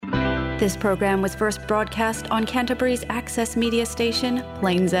This program was first broadcast on Canterbury's access media station,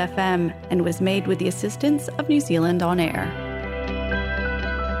 Plains FM, and was made with the assistance of New Zealand On Air.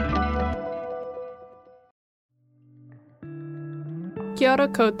 Kia ora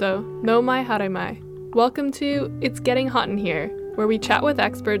koutou, no mai haere mai. Welcome to It's Getting Hot in Here, where we chat with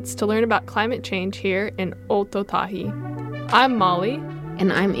experts to learn about climate change here in Ōtautahi. I'm Molly.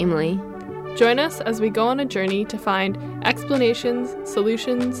 And I'm Emily. Join us as we go on a journey to find explanations,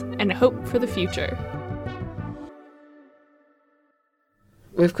 solutions, and hope for the future.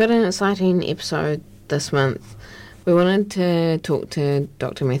 We've got an exciting episode this month. We wanted to talk to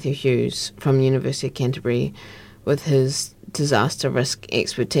Dr Mathew Hughs from the University of Canterbury with his disaster risk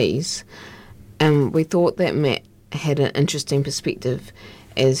expertise. And we thought that Matt had an interesting perspective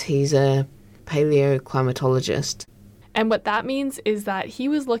as he's a paleoclimatologist. And what that means is that he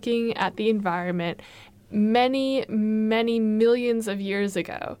was looking at the environment many, many millions of years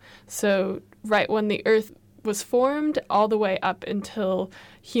ago. So right when the Earth was formed all the way up until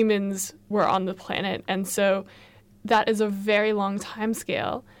humans were on the planet. And so that is a very long time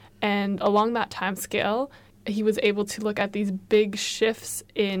scale. And along that time scale, he was able to look at these big shifts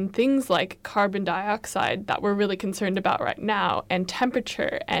in things like carbon dioxide that we're really concerned about right now, and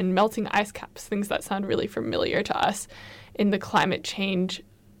temperature and melting ice caps, things that sound really familiar to us in the climate change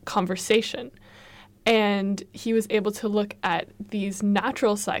conversation. And he was able to look at these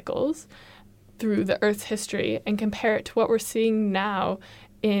natural cycles through the Earth's history and compare it to what we're seeing now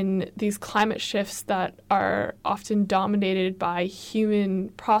in these climate shifts that are often dominated by human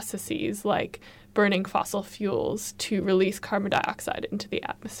processes like burning fossil fuels to release carbon dioxide into the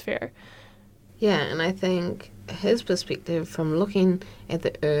atmosphere. Yeah, and I think his perspective from looking at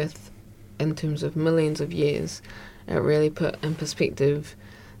the Earth in terms of millions of years, it really put in perspective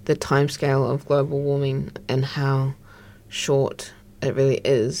the timescale of global warming and how short it really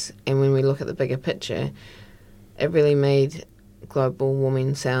is. And when we look at the bigger picture, it really made global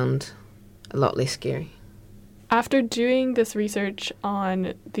warming sound a lot less scary. After doing this research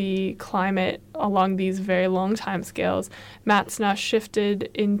on the climate along these very long timescales, Matt's now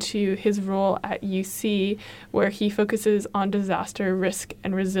shifted into his role at UC, where he focuses on disaster risk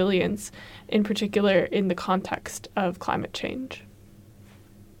and resilience, in particular in the context of climate change.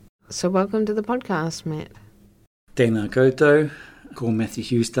 So welcome to the podcast, Matt. Tēnā koutou, ko Mathew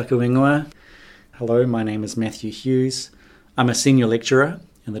Hughs taku ingoa. Hello, my name is Mathew Hughs. I'm a senior lecturer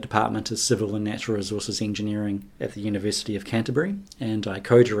in the Department of Civil and Natural Resources Engineering at the University of Canterbury, and I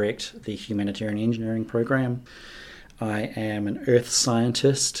co-direct the Humanitarian Engineering program. I am an earth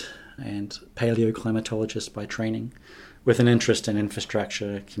scientist and paleoclimatologist by training, with an interest in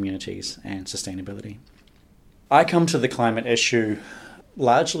infrastructure, communities, and sustainability. I come to the climate issue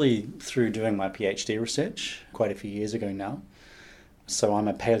largely through doing my PhD research quite a few years ago now. So I'm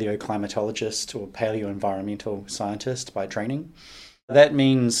a paleoclimatologist or paleoenvironmental scientist by training. That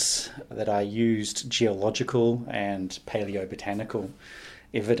means that I used geological and paleobotanical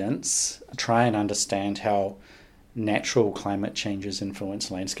evidence to try and understand how natural climate changes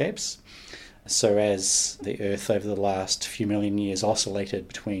influence landscapes. So as the Earth over the last few million years oscillated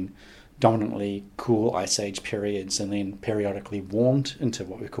between dominantly cool ice age periods and then periodically warmed into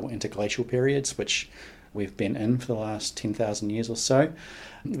what we call interglacial periods, which we've been in for the last 10,000 years or so,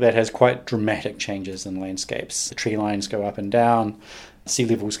 that has quite dramatic changes in landscapes. The tree lines go up and down, sea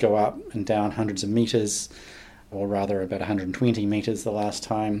levels go up and down hundreds of meters, or rather about 120 meters the last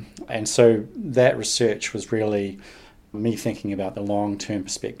time. And so that research was really me thinking about the long-term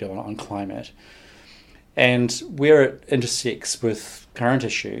perspective on climate. And where it intersects with current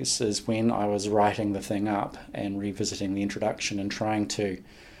issues is when I was writing the thing up and revisiting the introduction and trying to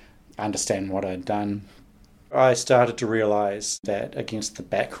understand what I'd done. I started to realise that against the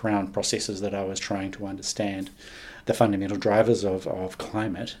background processes that I was trying to understand, the fundamental drivers of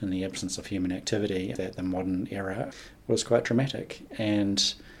climate in the absence of human activity, that the modern era was quite dramatic.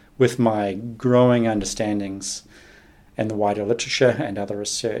 And with my growing understandings and the wider literature and other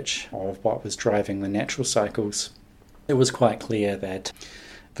research of what was driving the natural cycles, it was quite clear that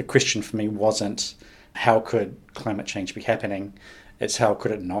the question for me wasn't how could climate change be happening, it's how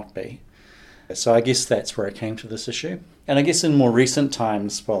could it not be. So I guess that's where I came to this issue. And I guess in more recent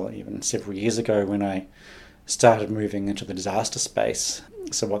times, well, even several years ago when I started moving into the disaster space,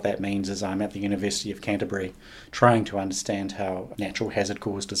 so what that means is I'm at the University of Canterbury trying to understand how natural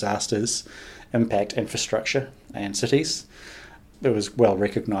hazard-caused disasters impact infrastructure and cities. well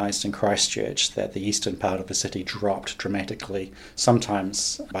recognised in Christchurch that the eastern part of the city dropped dramatically,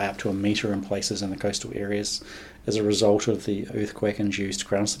 sometimes by up to a metre in places in the coastal areas, as a result of the earthquake-induced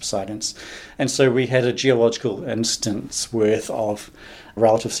ground subsidence. And so we had a geological instance worth of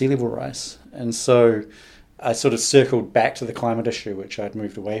relative sea level rise. And so I sort of circled back to the climate issue, which I'd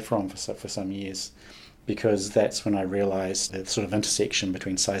moved away from for some years, because that's when I realised the sort of intersection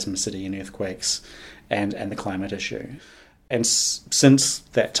between seismicity and earthquakes and the climate issue. And since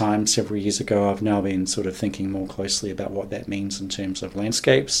that time, several years ago, I've now been sort of thinking more closely about what that means in terms of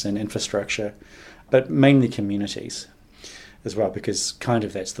landscapes and infrastructure, but mainly communities as well, because kind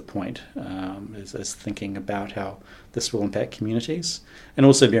of that's the point, is thinking about how this will impact communities, and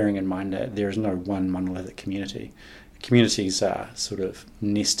also bearing in mind that there is no one monolithic community. Communities are sort of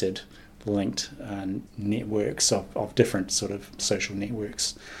nested, linked networks of different sort of social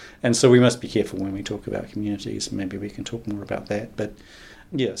networks. And so we must be careful when we talk about communities. Maybe we can talk more about that. But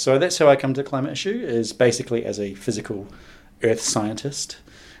yeah, so that's how I come to the climate issue, is basically as a physical earth scientist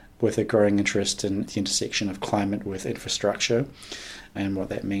with a growing interest in the intersection of climate with infrastructure and what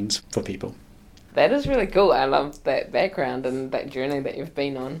that means for people. That is really cool. I love that background and that journey that you've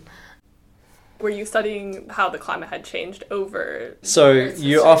been on. Were you studying how the climate had changed over? So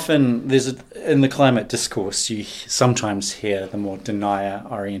you often, in the climate discourse, you sometimes hear the more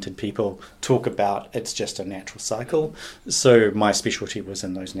denier-oriented people talk about it's just a natural cycle. So my specialty was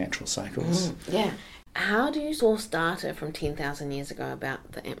in those natural cycles. Yeah. How do you source data from 10,000 years ago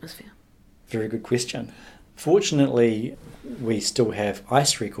about the atmosphere? Very good question. Fortunately, we still have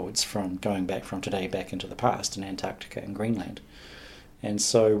ice records from going back from today back into the past in Antarctica and Greenland. And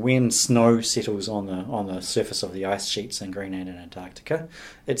so when snow settles on the surface of the ice sheets in Greenland and Antarctica,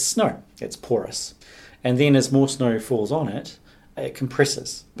 it's snow, it's porous. And then as more snow falls on it, it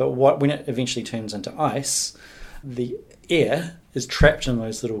compresses. But when it eventually turns into ice, the air is trapped in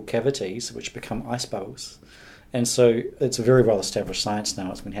those little cavities which become ice bubbles. And so it's a very well established science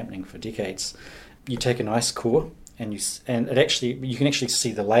now, it's been happening for decades. You take an ice core and you can actually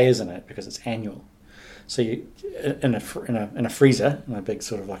see the layers in it because it's annual. So you, in a freezer, in a big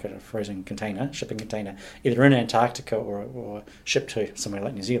sort of like a frozen container, shipping container, either in Antarctica or shipped to somewhere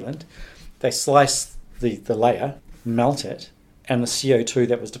like New Zealand, they slice the layer, melt it, and the CO2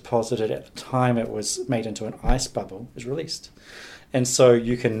 that was deposited at the time it was made into an ice bubble is released. And so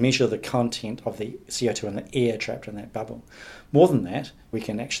you can measure the content of the CO2 in the air trapped in that bubble. More than that, we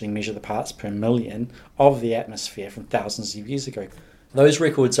can actually measure the parts per million of the atmosphere from thousands of years ago. Those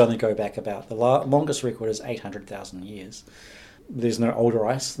records only go back about, the longest record is 800,000 years. There's no older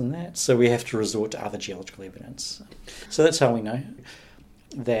ice than that, so we have to resort to other geological evidence. So that's how we know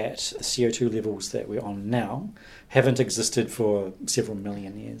that CO2 levels that we're on now haven't existed for several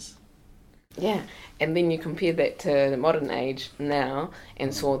million years. Yeah, and then you compare that to the modern age now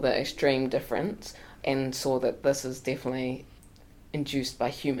and saw the extreme difference and saw that this is definitely induced by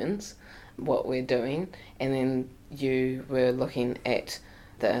humans, what we're doing, and then you were looking at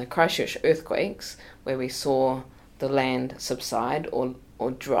the Christchurch earthquakes where we saw the land subside or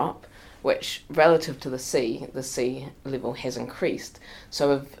drop, which relative to the sea level has increased. So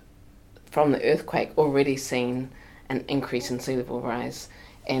we've, from the earthquake, already seen an increase in sea level rise.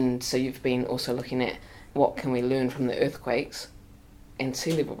 And so you've been also looking at what can we learn from the earthquakes and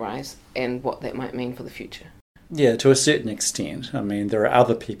sea level rise and what that might mean for the future. Yeah, to a certain extent. I mean, there are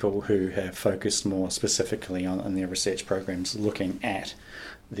other people who have focused more specifically on their research programs looking at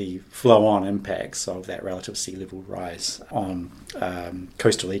the flow-on impacts of that relative sea level rise on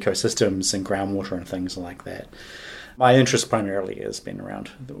coastal ecosystems and groundwater and things like that. My interest primarily has been around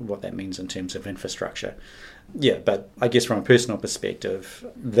what that means in terms of infrastructure. Yeah, but I guess from a personal perspective,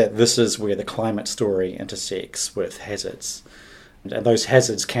 that this is where the climate story intersects with hazards. And those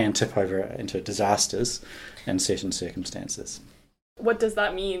hazards can tip over into disasters in certain circumstances. What does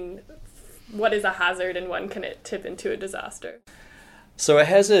that mean? What is a hazard and when can it tip into a disaster? So a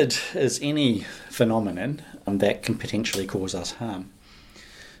hazard is any phenomenon that can potentially cause us harm.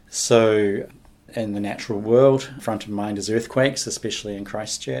 So in the natural world, front of mind is earthquakes, especially in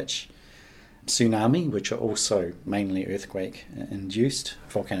Christchurch, tsunami, which are also mainly earthquake-induced,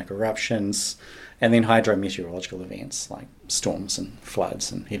 volcanic eruptions, and then hydrometeorological events like storms and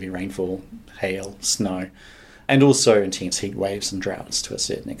floods and heavy rainfall, hail, snow, and also intense heat waves and droughts to a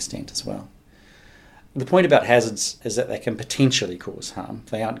certain extent as well. The point about hazards is that they can potentially cause harm.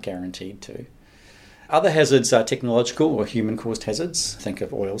 They aren't guaranteed to. Other hazards are technological or human-caused hazards. Think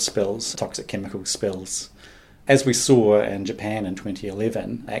of oil spills, toxic chemical spills. As we saw in Japan in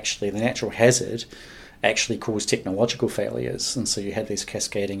 2011, actually the natural hazard actually caused technological failures, and so you had these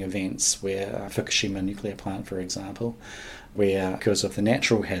cascading events where Fukushima nuclear plant, for example, where, because of the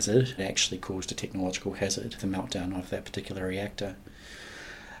natural hazard, it actually caused a technological hazard, the meltdown of that particular reactor.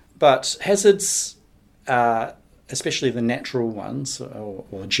 But hazards, especially the natural ones, or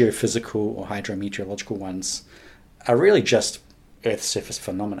geophysical or hydrometeorological ones, are really just Earth surface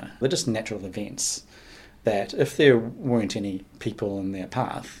phenomena. They're just natural events that, if there weren't any people in their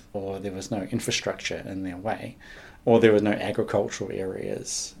path, or there was no infrastructure in their way, or there were no agricultural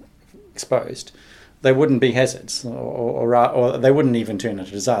areas exposed, they wouldn't be hazards, or they wouldn't even turn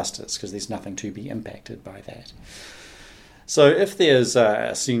into disasters, because there's nothing to be impacted by that. So if there's a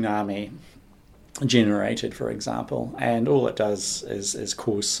tsunami generated, for example, and all it does is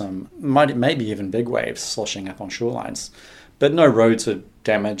cause some, maybe even big waves sloshing up on shorelines, but no roads are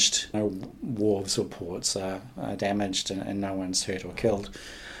damaged, no wharves or ports are damaged, and no one's hurt or killed.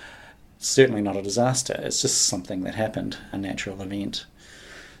 Certainly not a disaster. It's just something that happened, a natural event.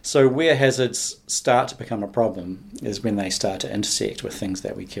 So where hazards start to become a problem is when they start to intersect with things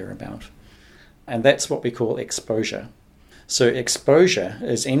that we care about. And that's what we call exposure. So exposure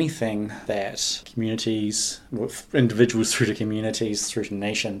is anything that communities, individuals through to communities, through to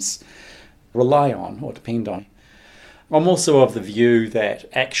nations, rely on or depend on. I'm also of the view that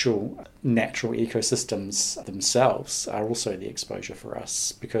actual natural ecosystems themselves are also the exposure for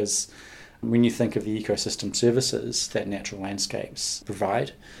us, because when you think of the ecosystem services that natural landscapes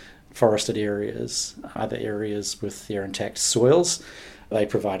provide, forested areas, other areas with their intact soils, they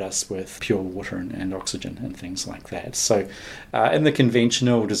provide us with pure water and oxygen and things like that. So in the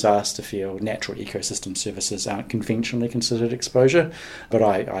conventional disaster field, natural ecosystem services aren't conventionally considered exposure, but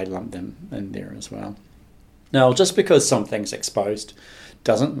I lump them in there as well. Now, just because something's exposed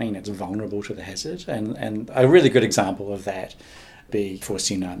doesn't mean it's vulnerable to the hazard. And a really good example of that be for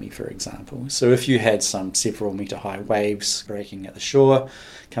tsunami, for example. So if you had some several metre high waves breaking at the shore,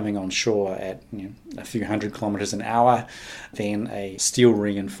 coming on shore at a few hundred kilometres an hour, then a steel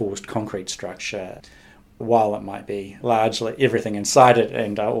reinforced concrete structure, while it might be largely everything inside it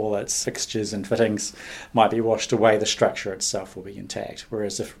and all its fixtures and fittings might be washed away, the structure itself will be intact.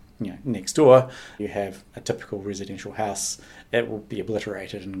 Whereas if next door you have a typical residential house, it will be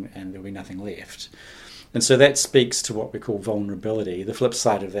obliterated and there'll be nothing left. And so that speaks to what we call vulnerability. The flip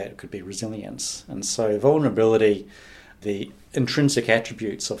side of that could be resilience. And so vulnerability, the intrinsic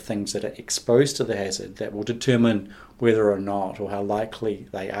attributes of things that are exposed to the hazard that will determine whether or not, or how likely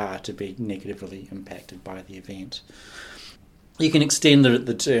they are to be negatively impacted by the event. You can extend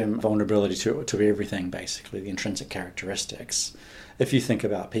the term vulnerability to everything, basically, the intrinsic characteristics. If you think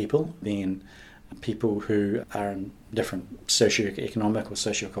about people, then people who are in different socioeconomic or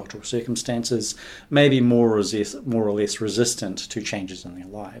sociocultural circumstances may be more or less resistant to changes in their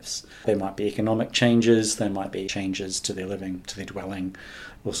lives. They might be economic changes, they might be changes to their living, to their dwelling,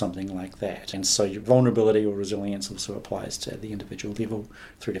 or something like that. And so your vulnerability or resilience also applies to the individual level,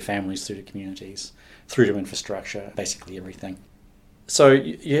 through to families, through to communities, through to infrastructure, basically everything. So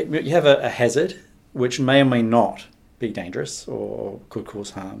you have a hazard which may or may not be dangerous or could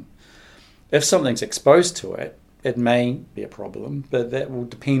cause harm. If something's exposed to it, it may be a problem, but that will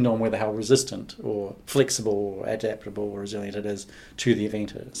depend on how resistant or flexible or adaptable or resilient it is to the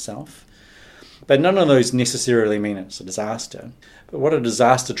event itself. But none of those necessarily mean it's a disaster. But what a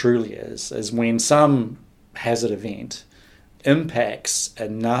disaster truly is when some hazard event impacts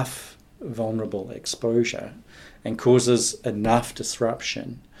enough vulnerable exposure and causes enough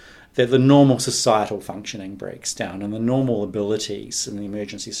disruption that the normal societal functioning breaks down, and the normal abilities in the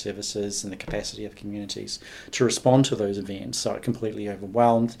emergency services and the capacity of communities to respond to those events are completely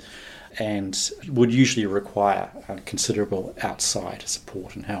overwhelmed and would usually require considerable outside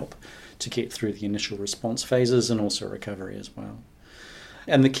support and help to get through the initial response phases and also recovery as well.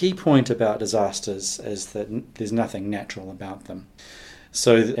 And the key point about disasters is that there's nothing natural about them.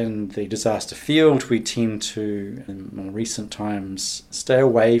 So in the disaster field, we tend to, in more recent times, stay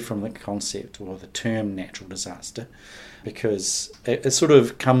away from the concept or the term natural disaster, because it sort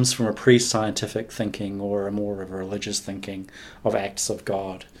of comes from a pre-scientific thinking or a more of a religious thinking of acts of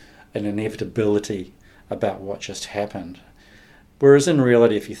God, an inevitability about what just happened. Whereas in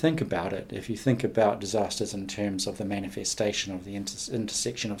reality, if you think about disasters in terms of the manifestation of the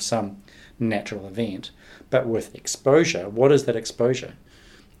intersection of some natural event, but with exposure, what is that exposure?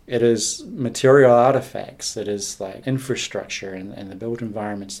 It is material artifacts, it is like infrastructure and the built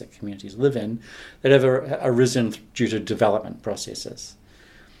environments that communities live in that have arisen due to development processes.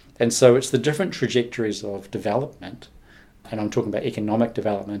 And so it's the different trajectories of development, and I'm talking about economic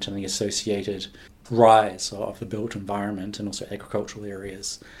development and the associated rise of the built environment and also agricultural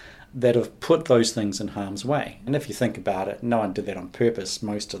areas, that have put those things in harm's way. And if you think about it, no one did that on purpose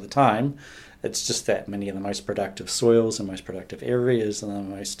most of the time. It's just that many of the most productive soils and most productive areas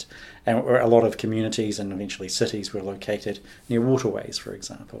and a lot of communities and eventually cities were located near waterways, for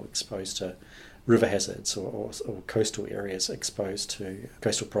example, exposed to river hazards or coastal areas exposed to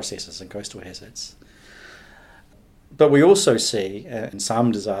coastal processes and coastal hazards. But we also see in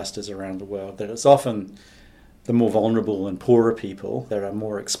some disasters around the world that it's often the more vulnerable and poorer people that are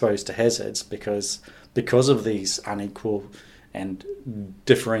more exposed to hazards because of these unequal and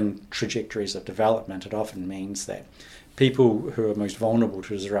differing trajectories of development. It often means that people who are most vulnerable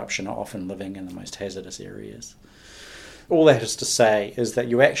to disruption are often living in the most hazardous areas. All that is to say is that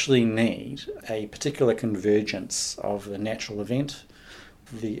you actually need a particular convergence of the natural event,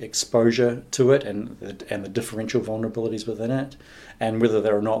 the exposure to it and the differential vulnerabilities within it, and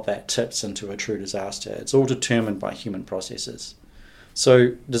whether or not that tips into a true disaster. It's all determined by human processes.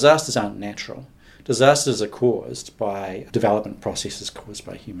 So disasters aren't natural. Disasters are caused by development processes caused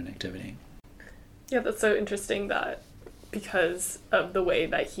by human activity. Yeah, that's so interesting that because of the way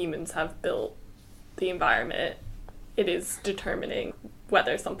that humans have built the environment, it is determining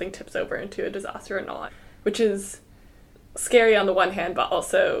whether something tips over into a disaster or not, which is scary on the one hand, but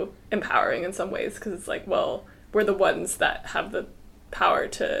also empowering in some ways, because it's like, well, we're the ones that have the power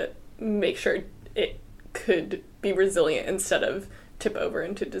to make sure it could be resilient instead of tip over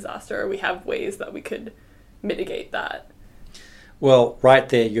into disaster, or we have ways that we could mitigate that. Well, right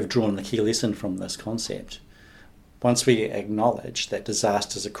there you've drawn the key lesson from this concept. Once we acknowledge that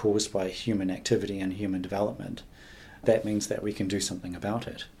disasters are caused by human activity and human development, that means that we can do something about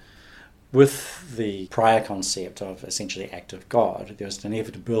it. With the prior concept of essentially act of God, there's an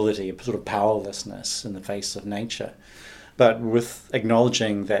inevitability, a sort of powerlessness in the face of nature. But with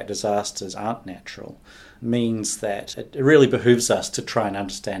acknowledging that disasters aren't natural means that it really behooves us to try and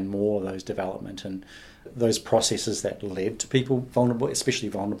understand more of those development and those processes that led to people vulnerable, especially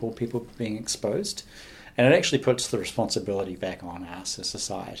vulnerable people being exposed. And it actually puts the responsibility back on us as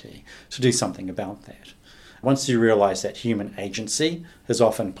society to do something about that. Once you realise that human agency has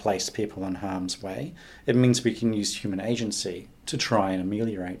often placed people in harm's way, it means we can use human agency to try and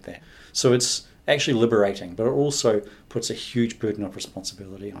ameliorate that. So it's actually liberating, but it also puts a huge burden of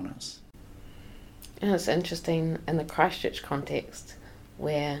responsibility on us. And it's interesting in the Christchurch context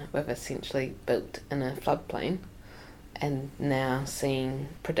where we've essentially built in a floodplain and now seeing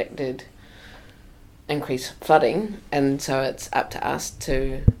predicted increased flooding, and so it's up to us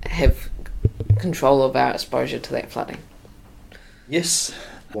to have control of our exposure to that flooding. Yes,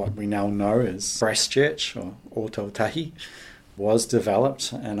 what we now know as Christchurch or Ōtautahi was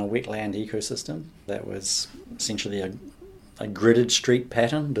developed in a wetland ecosystem that was essentially a gridded street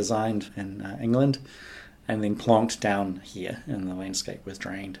pattern designed in England and then plonked down here, and the landscape was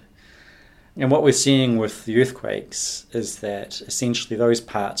drained. And what we're seeing with the earthquakes is that essentially those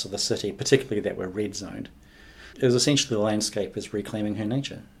parts of the city, particularly that were red zoned, is essentially the landscape is reclaiming her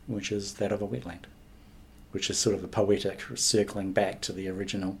nature, which is that of a wetland, which is sort of the poetic circling back to the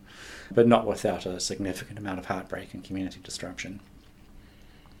original, but not without a significant amount of heartbreak and community disruption.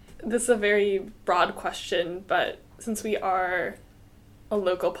 This is a very broad question, but since we are a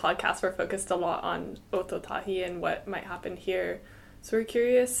local podcast, we're focused a lot on Ōtautahi and what might happen here. So we're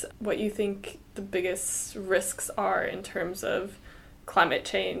curious what you think the biggest risks are in terms of climate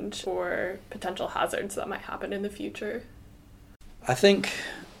change or potential hazards that might happen in the future. I think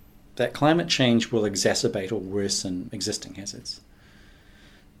that climate change will exacerbate or worsen existing hazards.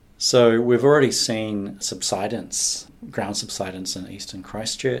 So we've already seen subsidence, ground subsidence in eastern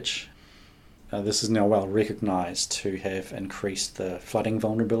Christchurch. This is now well recognised to have increased the flooding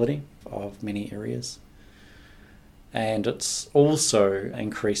vulnerability of many areas. And it's also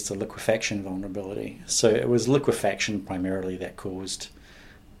increased the liquefaction vulnerability. So it was liquefaction primarily that caused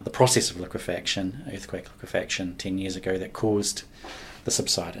the process of liquefaction, earthquake liquefaction 10 years ago, that caused the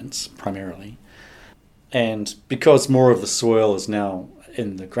subsidence primarily. And because more of the soil is now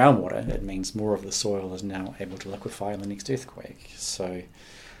in the groundwater, it means more of the soil is now able to liquefy in the next earthquake. So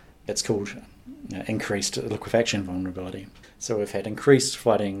it's called increased liquefaction vulnerability. So we've had increased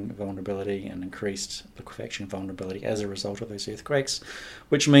flooding vulnerability and increased liquefaction vulnerability as a result of those earthquakes,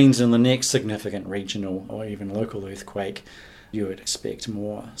 which means in the next significant regional or even local earthquake, you would expect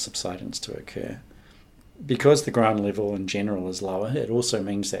more subsidence to occur. Because the ground level in general is lower, it also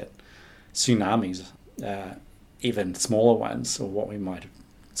means that tsunamis, even smaller ones, or what we might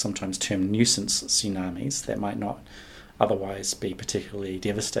sometimes term nuisance tsunamis that might not otherwise be particularly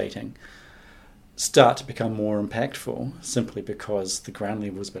devastating, start to become more impactful simply because the ground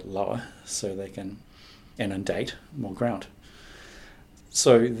level is a bit lower, so they can inundate more ground.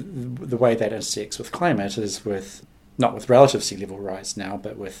 So the way that intersects with climate is not with relative sea level rise now,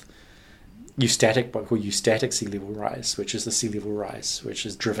 but with what we call eustatic sea level rise, which is the sea level rise, which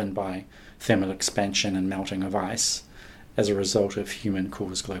is driven by thermal expansion and melting of ice as a result of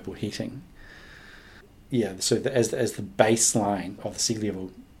human-caused global heating. Yeah, so as the baseline of the sea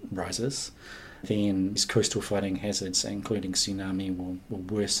level rises, then coastal flooding hazards, including tsunami, will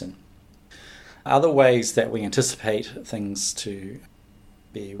worsen. Other ways that we anticipate things to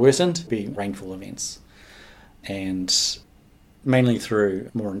be worsened be rainfall events, and mainly through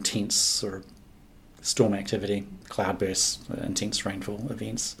more intense sort of storm activity, cloudbursts, intense rainfall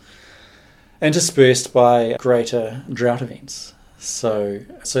events, interspersed by greater drought events. So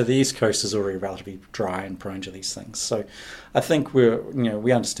the East Coast is already relatively dry and prone to these things. So I think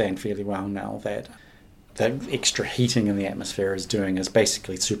we understand fairly well now that the extra heating in the atmosphere is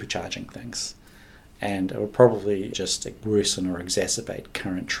basically supercharging things, and it will probably just worsen or exacerbate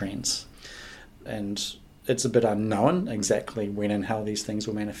current trends. And it's a bit unknown exactly when and how these things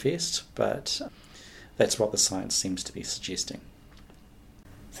will manifest, but that's what the science seems to be suggesting.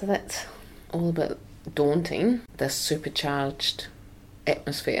 So that's all a bit daunting, this supercharged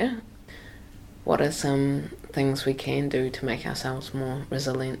atmosphere. What are some things we can do to make ourselves more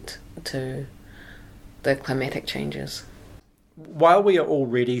resilient to the climatic changes? While we are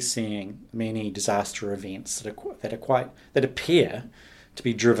already seeing many disaster events that appear to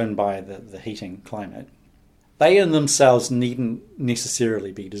be driven by the heating climate, they in themselves needn't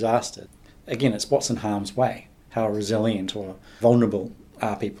necessarily be disaster. Again, it's what's in harm's way. How resilient or vulnerable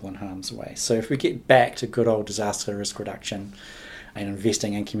are people in harm's way? So if we get back to good old disaster risk reduction and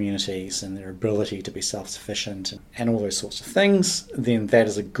investing in communities and their ability to be self-sufficient and all those sorts of things, then that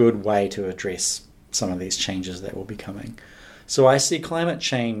is a good way to address some of these changes that will be coming. So I see climate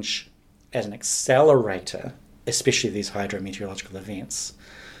change as an accelerator, especially these hydrometeorological events,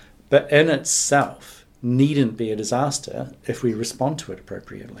 but in itself needn't be a disaster if we respond to it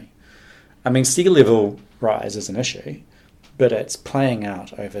appropriately. I mean, sea level rise is an issue, but it's playing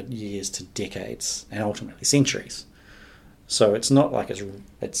out over years to decades and ultimately centuries. So it's not like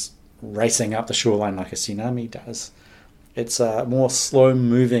it's racing up the shoreline like a tsunami does. It's a more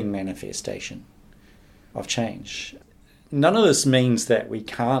slow-moving manifestation of change. None of this means that we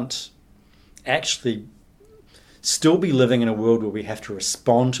can't actually still be living in a world where we have to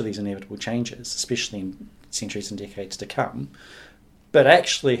respond to these inevitable changes, especially in centuries and decades to come, but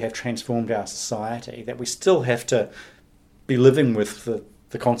actually have transformed our society, that we still have to be living with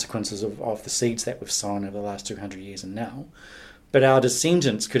the consequences of the seeds that we've sown over the last 200 years and now. But our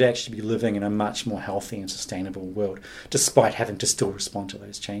descendants could actually be living in a much more healthy and sustainable world, despite having to still respond to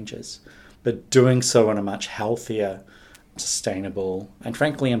those changes, but doing so in a much healthier, sustainable, and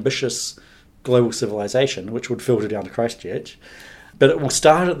frankly ambitious global civilization, which would filter down to Christchurch, but it will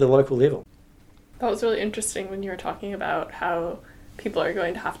start at the local level. That was really interesting when you were talking about how people are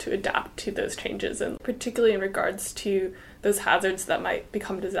going to have to adapt to those changes, and particularly in regards to those hazards that might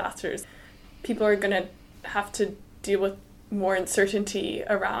become disasters. People are going to have to deal with more uncertainty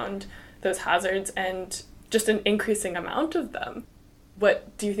around those hazards and just an increasing amount of them.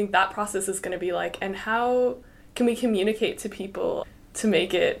 What do you think that process is going to be like, and how can we communicate to people to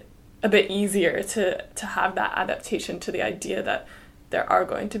make it a bit easier to have that adaptation to the idea that there are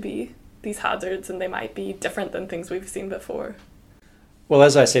going to be these hazards and they might be different than things we've seen before? Well,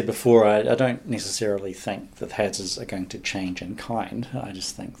 as I said before, I don't necessarily think that hazards are going to change in kind. I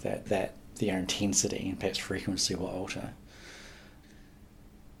just think that their intensity and perhaps frequency will alter.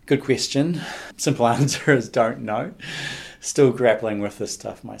 Good question. Simple answer is don't know. Still grappling with this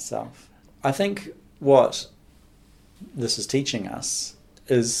stuff myself. I think what this is teaching us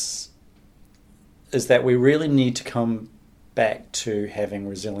is that we really need to come back to having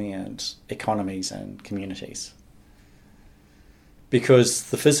resilient economies and communities, because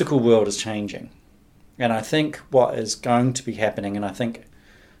the physical world is changing. And I think what is going to be happening, and I think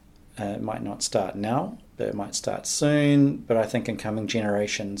it might not start now, but it might start soon, but I think in coming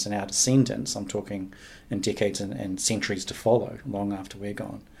generations and our descendants, I'm talking in decades and centuries to follow, long after we're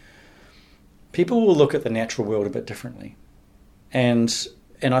gone, people will look at the natural world a bit differently. And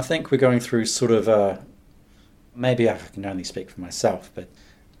I think we're going through sort of maybe I can only speak for myself,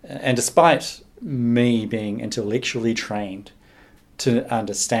 and despite me being intellectually trained to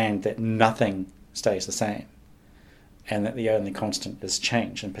understand that nothing stays the same and that the only constant is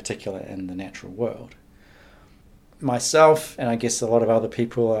change, in particular in the natural world, myself and I guess a lot of other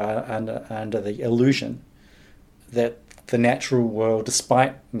people are under the illusion that the natural world,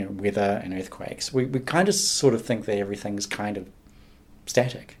 despite weather and earthquakes, we kind of sort of think that everything's kind of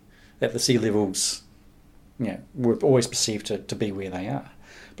static, that the sea levels were always perceived to be where they are.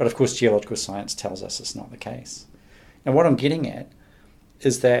 But of course geological science tells us it's not the case. And what I'm getting at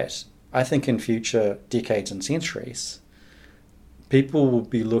is that I think in future decades and centuries, people will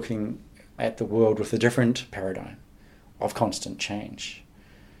be looking at the world with a different paradigm of constant change.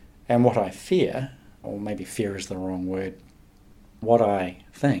 And what I fear, or maybe fear is the wrong word, what I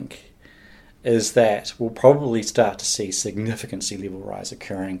think is that we'll probably start to see significant sea level rise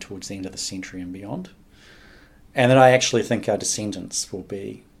occurring towards the end of the century and beyond. And that I actually think our descendants will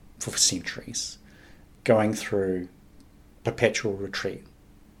be, for centuries, going through perpetual retreat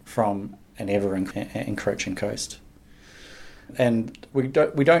from an ever encroaching coast. And we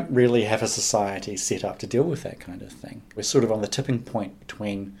don't really have a society set up to deal with that kind of thing. We're sort of on the tipping point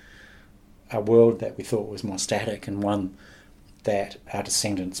between a world that we thought was more static and one that our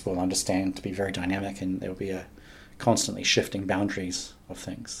descendants will understand to be very dynamic, and there will be a constantly shifting boundaries of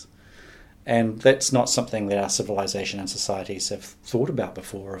things. And that's not something that our civilization and societies have thought about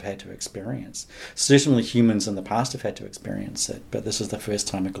before or have had to experience. Certainly humans in the past have had to experience it, but this is the first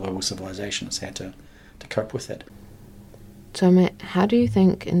time a global civilization has had to cope with it. So Matt, how do you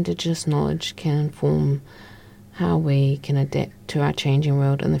think Indigenous knowledge can inform how we can adapt to our changing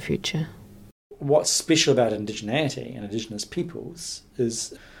world in the future? What's special about indigeneity and Indigenous peoples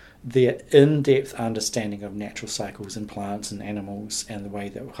is their in-depth understanding of natural cycles in plants and animals and the way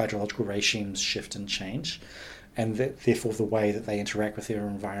that hydrological regimes shift and change, and that therefore the way that they interact with their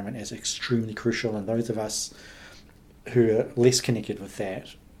environment is extremely crucial, and those of us who are less connected with that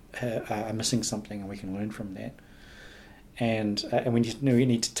are missing something, and we can learn from that. And we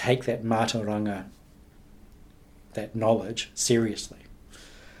need to take that mātauranga, that knowledge, seriously.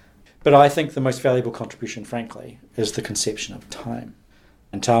 But I think the most valuable contribution, frankly, is the conception of time.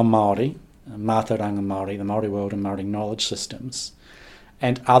 And Te Ao Māori, mātauranga Māori, the Māori world and Māori knowledge systems,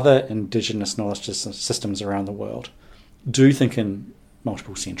 and other Indigenous knowledge systems around the world do think in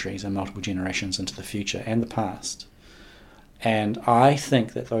multiple centuries and multiple generations into the future and the past. And I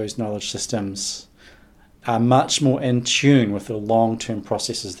think that those knowledge systems are much more in tune with the long-term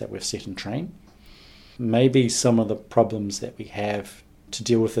processes that we've set in train. Maybe some of the problems that we have to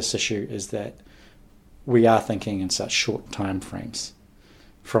deal with this issue is that we are thinking in such short time frames,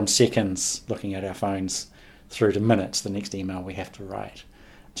 from seconds looking at our phones through to minutes, the next email we have to write,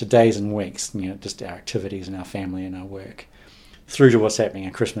 to days and weeks, just our activities and our family and our work, through to what's happening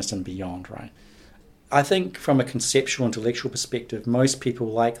at Christmas and beyond, right? I think from a conceptual intellectual perspective, most people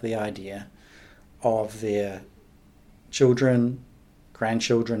like the idea of their children,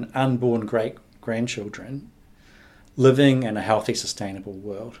 grandchildren, unborn great-grandchildren living in a healthy, sustainable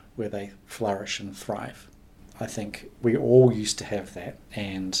world where they flourish and thrive. I think we all used to have that,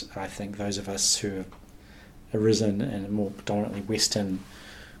 and I think those of us who have arisen in a more predominantly Western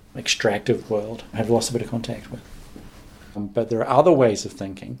extractive world have lost a bit of contact with. But there are other ways of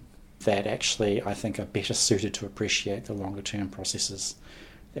thinking that actually I think are better suited to appreciate the longer term processes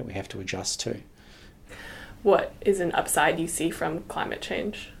that we have to adjust to. What is an upside you see from climate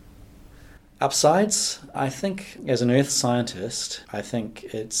change? Upsides, I think as an earth scientist, I think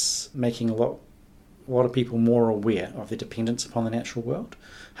it's making a lot of people more aware of their dependence upon the natural world,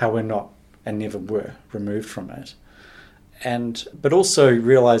 how we're not and never were removed from it. But also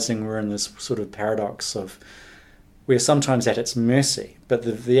realising we're in this sort of paradox of we're sometimes at its mercy, but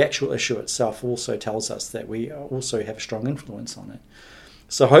the actual issue itself also tells us that we also have a strong influence on it.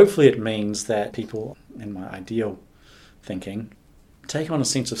 So hopefully it means that people, in my ideal thinking, take on a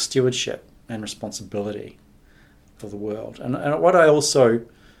sense of stewardship and responsibility for the world. And what I also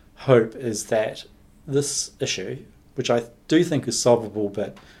hope is that this issue, which I do think is solvable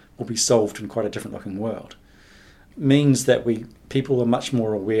but will be solved in quite a different looking world, means that people are much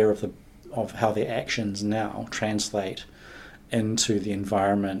more aware of how their actions now translate into the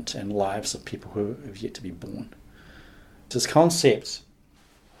environment and lives of people who have yet to be born. This concept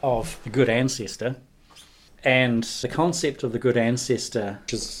of the good ancestor, and the concept of the good ancestor,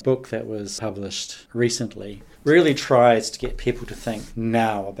 which is a book that was published recently, really tries to get people to think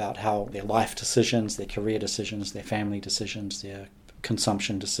now about how their life decisions, their career decisions, their family decisions, their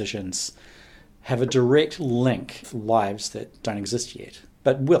consumption decisions have a direct link with lives that don't exist yet,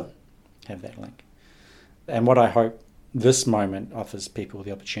 but will have that link. And what I hope this moment offers people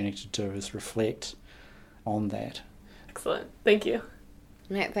the opportunity to do is reflect on that. Excellent. Thank you.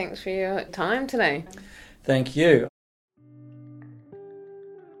 Matt, thanks for your time today. Thank you.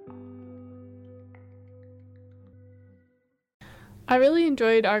 I really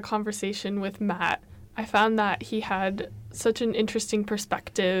enjoyed our conversation with Matt. I found that he had such an interesting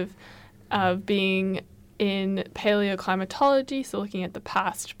perspective of being in paleoclimatology, so looking at the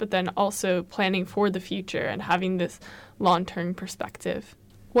past, but then also planning for the future and having this long-term perspective.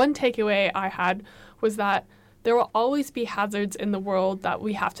 One takeaway I had was that There will always be hazards in the world that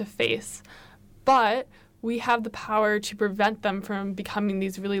we have to face, but we have the power to prevent them from becoming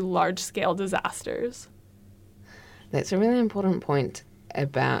these really large-scale disasters. That's a really important point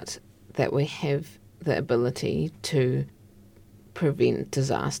about that we have the ability to prevent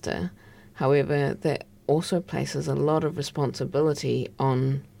disaster. However, that also places a lot of responsibility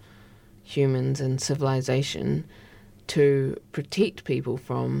on humans and civilization to protect people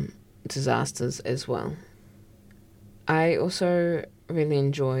from disasters as well. I also really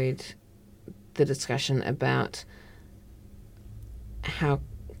enjoyed the discussion about how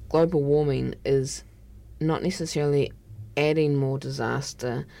global warming is not necessarily adding more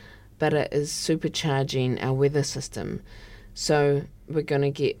disaster, but it is supercharging our weather system. So we're going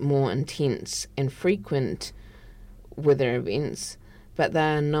to get more intense and frequent weather events, but they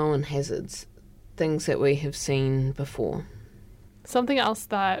are known hazards, things that we have seen before. Something else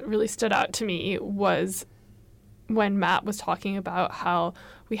that really stood out to me was when Matt was talking about how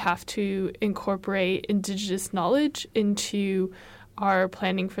we have to incorporate Indigenous knowledge into our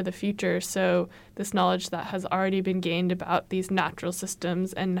planning for the future. So this knowledge that has already been gained about these natural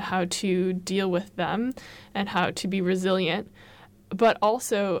systems and how to deal with them and how to be resilient, but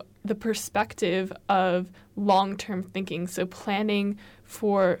also the perspective of long-term thinking. So planning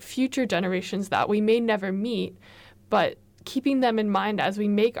for future generations that we may never meet, but keeping them in mind as we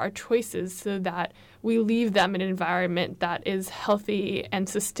make our choices so that we leave them in an environment that is healthy and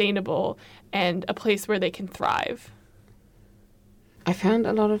sustainable and a place where they can thrive. I found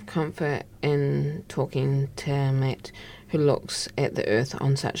a lot of comfort in talking to Matt, who looks at the Earth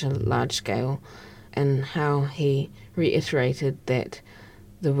on such a large scale, and how he reiterated that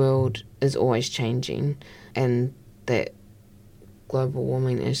the world is always changing and that global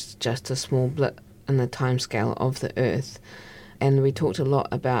warming is just a small blip in the timescale of the Earth. And we talked a lot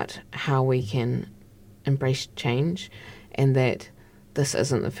about how we can embrace change and that this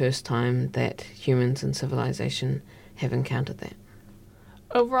isn't the first time that humans and civilization have encountered that.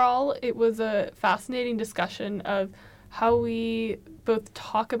 Overall, it was a fascinating discussion of how we both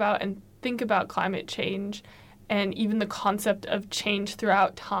talk about and think about climate change and even the concept of change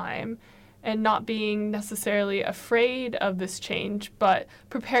throughout time, and not being necessarily afraid of this change, but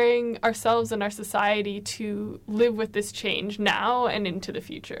preparing ourselves and our society to live with this change now and into the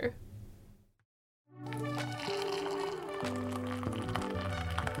future.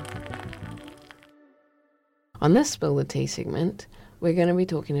 On this Spill the Tea segment, we're going to be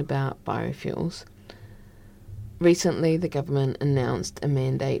talking about biofuels. Recently, the government announced a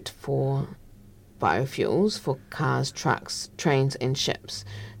mandate for biofuels for cars, trucks, trains and ships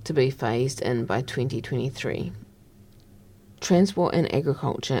to be phased in by 2023. Transport and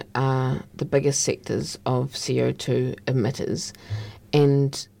agriculture are the biggest sectors of CO2 emitters,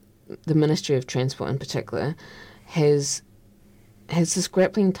 and the Ministry of Transport in particular has this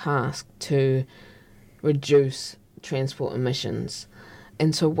grappling task to reduce transport emissions.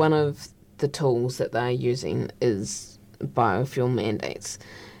 And so one of the tools that they're using is biofuel mandates.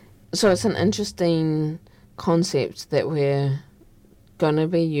 So it's an interesting concept that we're going to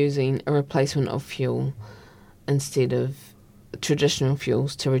be using a replacement of fuel instead of traditional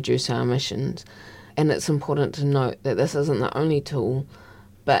fuels to reduce our emissions. And it's important to note that this isn't the only tool,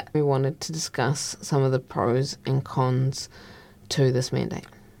 but we wanted to discuss some of the pros and cons to this mandate.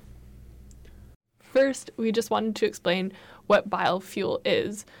 First, we just wanted to explain what biofuel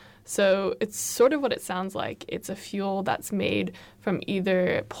is. So it's sort of what it sounds like. It's a fuel that's made from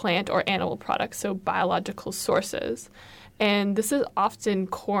either plant or animal products, so biological sources. And this is often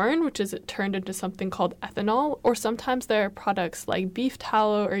corn, which is turned into something called ethanol, or sometimes there are products like beef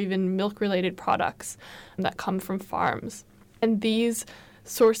tallow or even milk-related products that come from farms. And these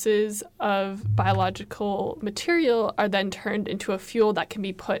sources of biological material are then turned into a fuel that can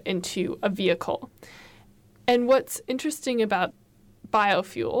be put into a vehicle. And what's interesting about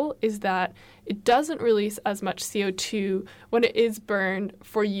biofuel is that it doesn't release as much CO2 when it is burned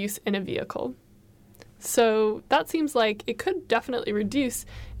for use in a vehicle. So that seems like it could definitely reduce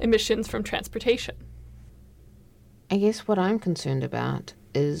emissions from transportation. I guess what I'm concerned about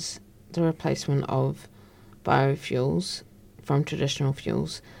is the replacement of biofuels from traditional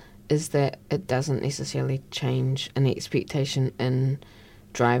fuels is that it doesn't necessarily change an expectation in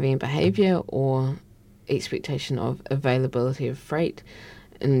driving behaviour or expectation of availability of freight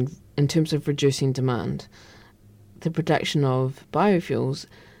in terms of reducing demand. The production of biofuels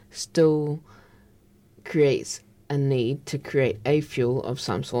still creates a need to create a fuel of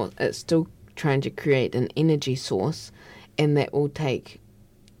some sort. It's still trying to create an energy source, and that will take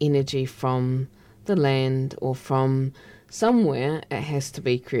energy from the land or from somewhere. It has to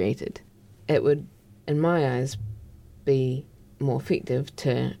be created. It would in my eyes, be more effective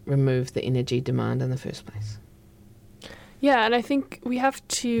to remove the energy demand in the first place. Yeah, and I think we have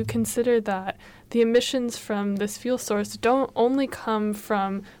to consider that the emissions from this fuel source don't only come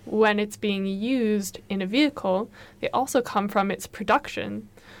from when it's being used in a vehicle, they also come from its production.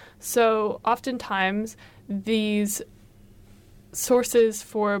 So oftentimes these sources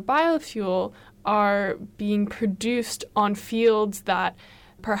for biofuel are being produced on fields that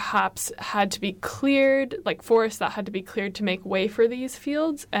perhaps had to be cleared, like forests that had to be cleared to make way for these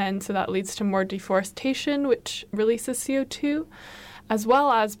fields, and so that leads to more deforestation, which releases CO2, as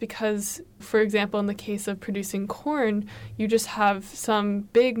well as because, for example, in the case of producing corn, you just have some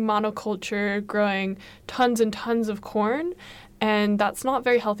big monoculture growing tons and tons of corn, and that's not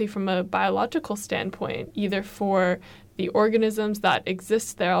very healthy from a biological standpoint, either for the organisms that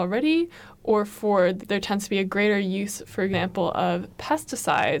exist there already, or for there tends to be a greater use, for example, of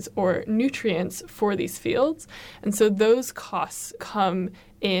pesticides or nutrients for these fields. And so those costs come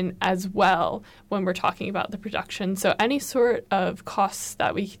in as well when we're talking about the production. So any sort of costs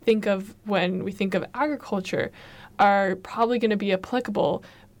that we think of when we think of agriculture are probably going to be applicable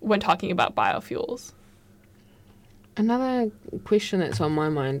when talking about biofuels. Another question that's on my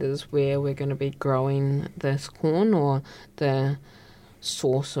mind is where we're going to be growing this corn or the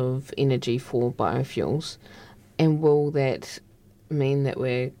source of energy for biofuels, and will that mean that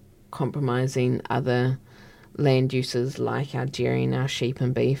we're compromising other land uses like our dairy and our sheep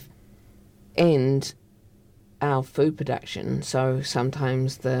and beef and our food production? So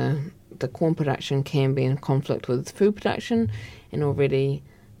sometimes the corn production can be in conflict with food production, and already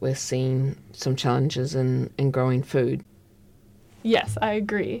we're seeing some challenges in growing food. Yes, I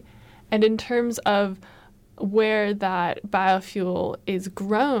agree. And in terms of where that biofuel is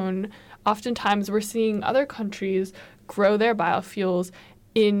grown, oftentimes we're seeing other countries grow their biofuels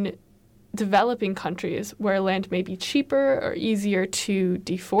in developing countries where land may be cheaper or easier to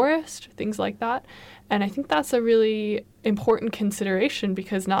deforest, things like that. And I think that's a really important consideration,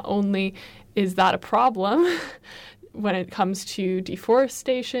 because not only is that a problem when it comes to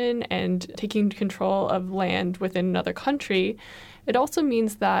deforestation and taking control of land within another country, it also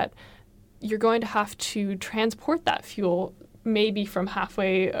means that you're going to have to transport that fuel maybe from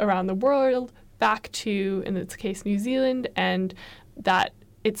halfway around the world back to, in this case, New Zealand, and that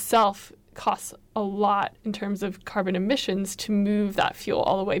itself costs a lot in terms of carbon emissions to move that fuel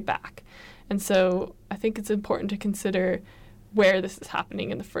all the way back. And so I think it's important to consider where this is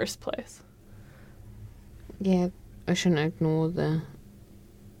happening in the first place. Yeah, I shouldn't ignore the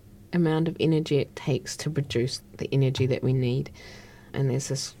amount of energy it takes to produce the energy that we need. And there's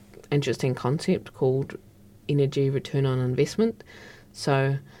this interesting concept called energy return on investment.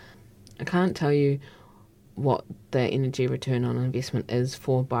 So I can't tell you what the energy return on investment is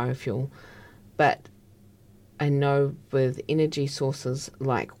for biofuel, but I know with energy sources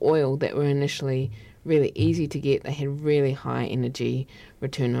like oil that were initially really easy to get, they had really high energy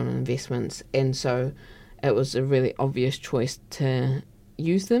return on investments, and so it was a really obvious choice to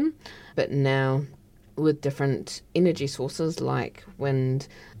use them. But now with different energy sources like wind,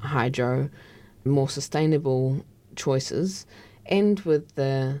 hydro, more sustainable choices, and with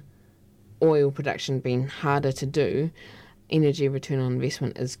the oil production being harder to do, energy return on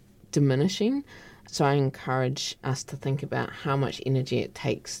investment is diminishing. So I encourage us to think about how much energy it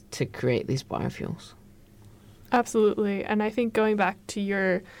takes to create these biofuels. Absolutely. And I think going back to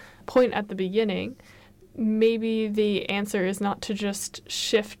your point at the beginning, maybe the answer is not to just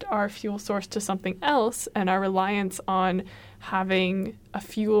shift our fuel source to something else and our reliance on having a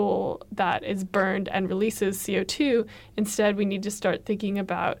fuel that is burned and releases CO2. Instead, we need to start thinking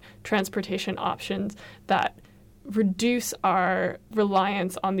about transportation options that reduce our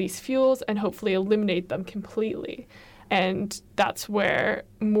reliance on these fuels and hopefully eliminate them completely. And that's where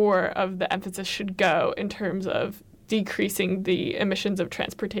more of the emphasis should go in terms of decreasing the emissions of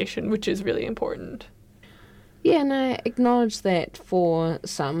transportation, which is really important. Yeah, and I acknowledge that for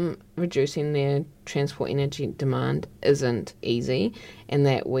some, reducing their transport energy demand isn't easy, and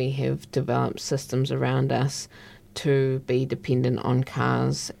that we have developed systems around us to be dependent on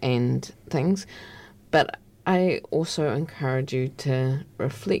cars and things. But I also encourage you to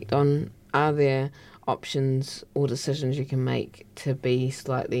reflect on, are there options or decisions you can make to be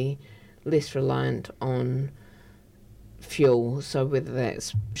slightly less reliant on fuel? So whether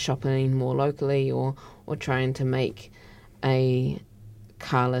that's shopping more locally or trying to make a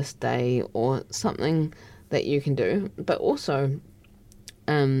carless day or something that you can do, but also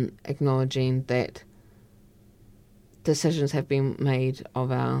acknowledging that decisions have been made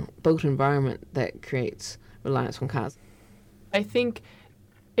of our built environment that creates reliance on cars. I think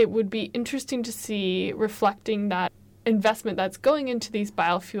it would be interesting to see, reflecting that investment that's going into these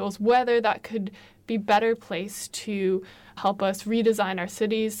biofuels, whether that could be better placed to help us redesign our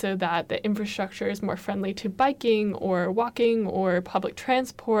cities so that the infrastructure is more friendly to biking or walking or public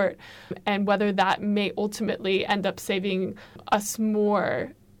transport, and whether that may ultimately end up saving us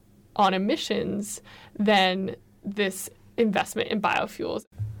more on emissions than this investment in biofuels.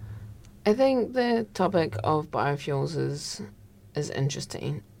 I think the topic of biofuels is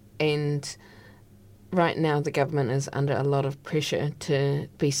interesting, and right now the government is under a lot of pressure to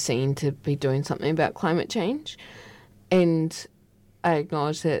be seen to be doing something about climate change, and I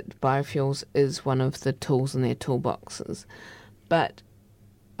acknowledge that biofuels is one of the tools in their toolboxes, but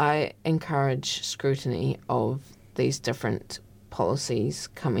I encourage scrutiny of these different policies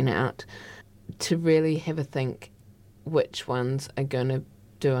coming out to really have a think which ones are going to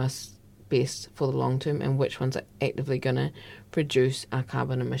do us best for the long term and which ones are actively going to reduce our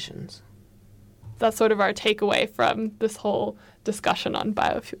carbon emissions. That's sort of our takeaway from this whole discussion on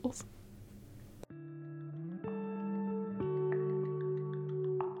biofuels.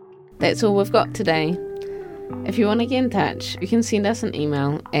 That's all we've got today. If you want to get in touch, you can send us an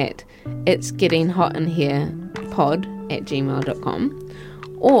email at itsgettinghotinherepod@gmail.com,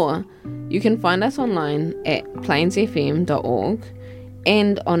 or you can find us online at plainsfm.org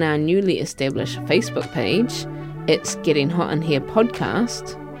and on our newly established Facebook page, It's Getting Hot in Here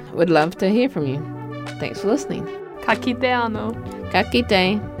Podcast. We'd love to hear from you. Thanks for listening. Ka kite ano. Ka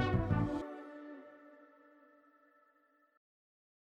kite.